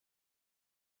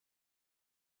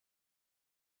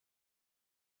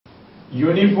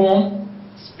uniform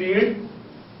speed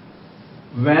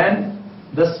when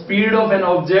the speed of an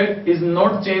object is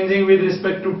not changing with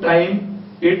respect to time,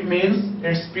 it means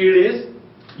its speed is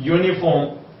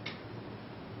uniform.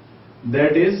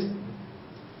 That is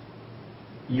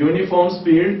uniform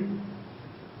speed.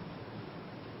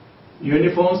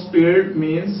 Uniform speed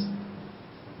means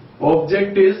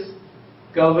object is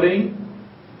covering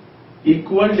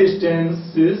equal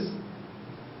distances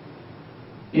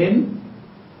in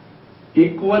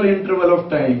equal interval of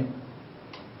time.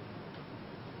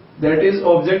 That is,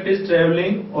 object is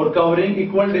traveling or covering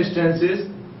equal distances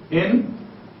in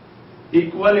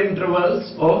equal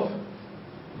intervals of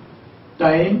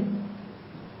time,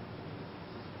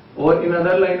 or in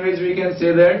other language we can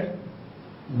say that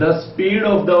the speed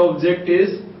of the object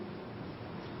is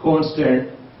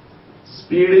constant.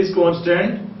 Speed is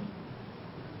constant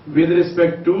with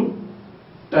respect to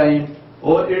time,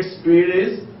 or its speed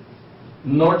is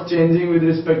not changing with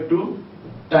respect to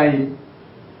time.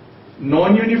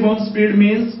 Non-uniform speed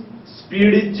means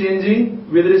speed is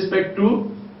changing with respect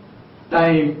to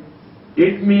time.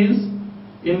 It means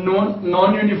in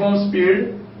non-uniform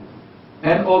speed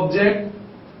an object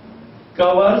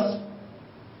covers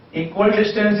equal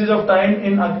distances of time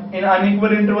in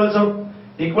unequal intervals of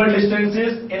equal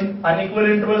distances in unequal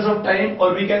intervals of time,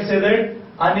 or we can say that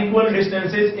unequal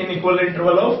distances in equal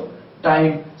interval of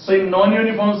time. So in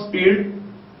non-uniform speed,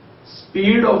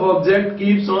 speed of object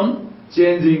keeps on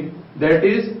changing. That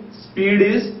is, speed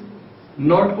is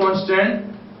not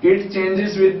constant, it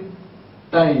changes with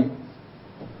time.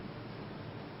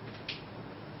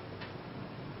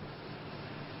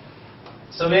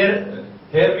 So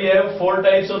here we have four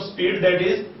types of speed, that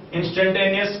is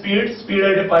instantaneous speed, speed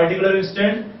at a particular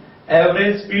instant;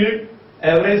 average speed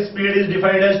is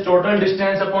defined as total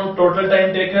distance upon total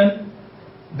time taken;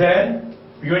 then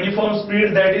uniform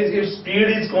speed, that is if speed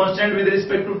is constant with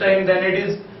respect to time, then it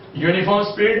is uniform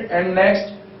speed; and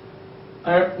next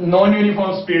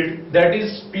non-uniform speed, that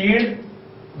is speed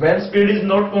when speed is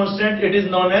not constant, it is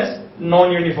known as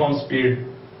non-uniform speed.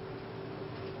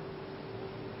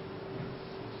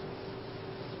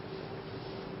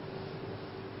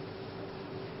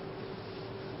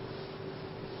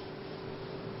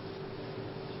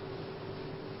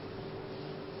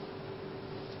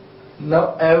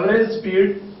 Now average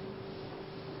speed,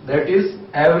 that is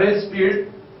average speed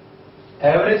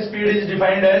is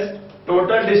defined as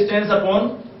total distance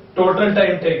upon total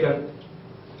time taken.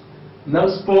 Now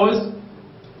suppose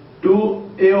two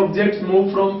objects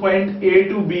move from point A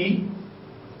to B,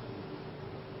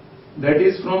 that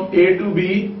is from A to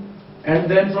B, and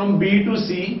then from B to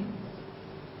C,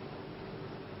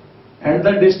 and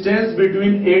the distance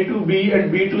between A to B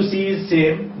and B to C is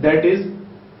same, that is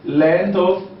length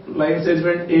of line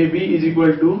segment AB is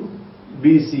equal to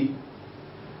BC.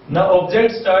 Now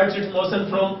object starts its motion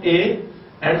from A,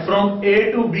 and from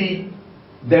A to B,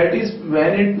 that is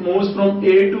when it moves from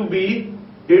A to B,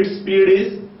 its speed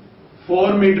is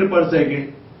 4 meter per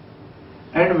second,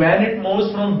 and when it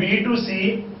moves from B to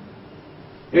C,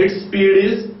 its speed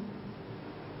is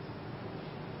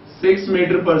 6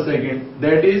 meter per second.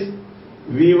 That is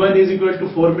V1 is equal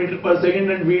to 4 meter per second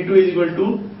and V2 is equal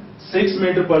to 6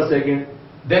 meter per second.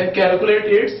 Then calculate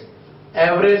its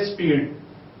average speed.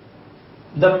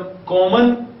 The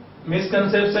common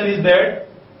misconception is that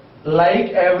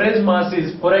like average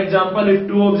masses, for example, if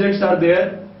two objects are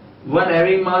there, one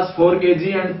having mass 4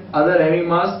 kg and other having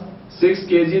mass 6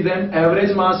 kg, then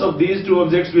average mass of these two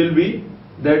objects will be,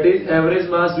 that is average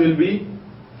mass will be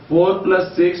 4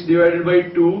 plus 6 divided by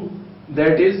 2,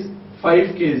 that is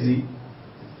 5 kg.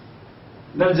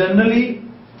 Now generally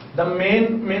the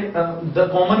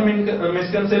common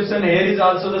misconception here is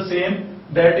also the same,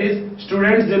 that is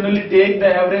students generally take the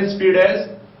average speed as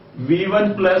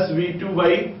V1 plus V2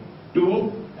 by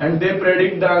 2, and they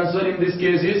predict the answer in this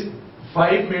case is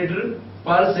 5 meter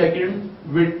per second,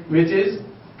 which is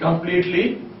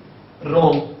completely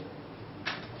wrong,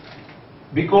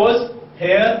 because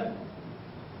here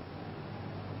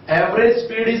average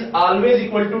speed is always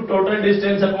equal to total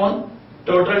distance upon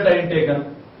total time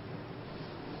taken.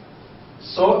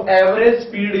 So average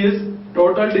speed is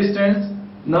total distance.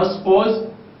 Now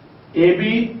suppose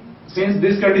AB, since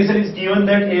this condition is given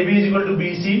that AB is equal to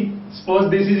BC,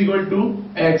 suppose this is equal to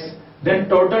X, then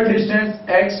total distance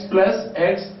X plus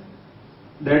X,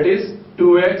 that is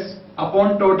 2X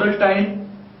upon total time.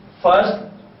 First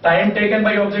time taken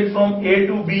by object from A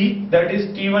to B, that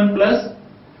is T1 plus,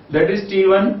 that is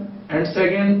T1, and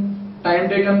second time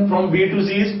taken from B to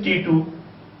C is T2.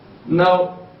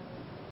 Now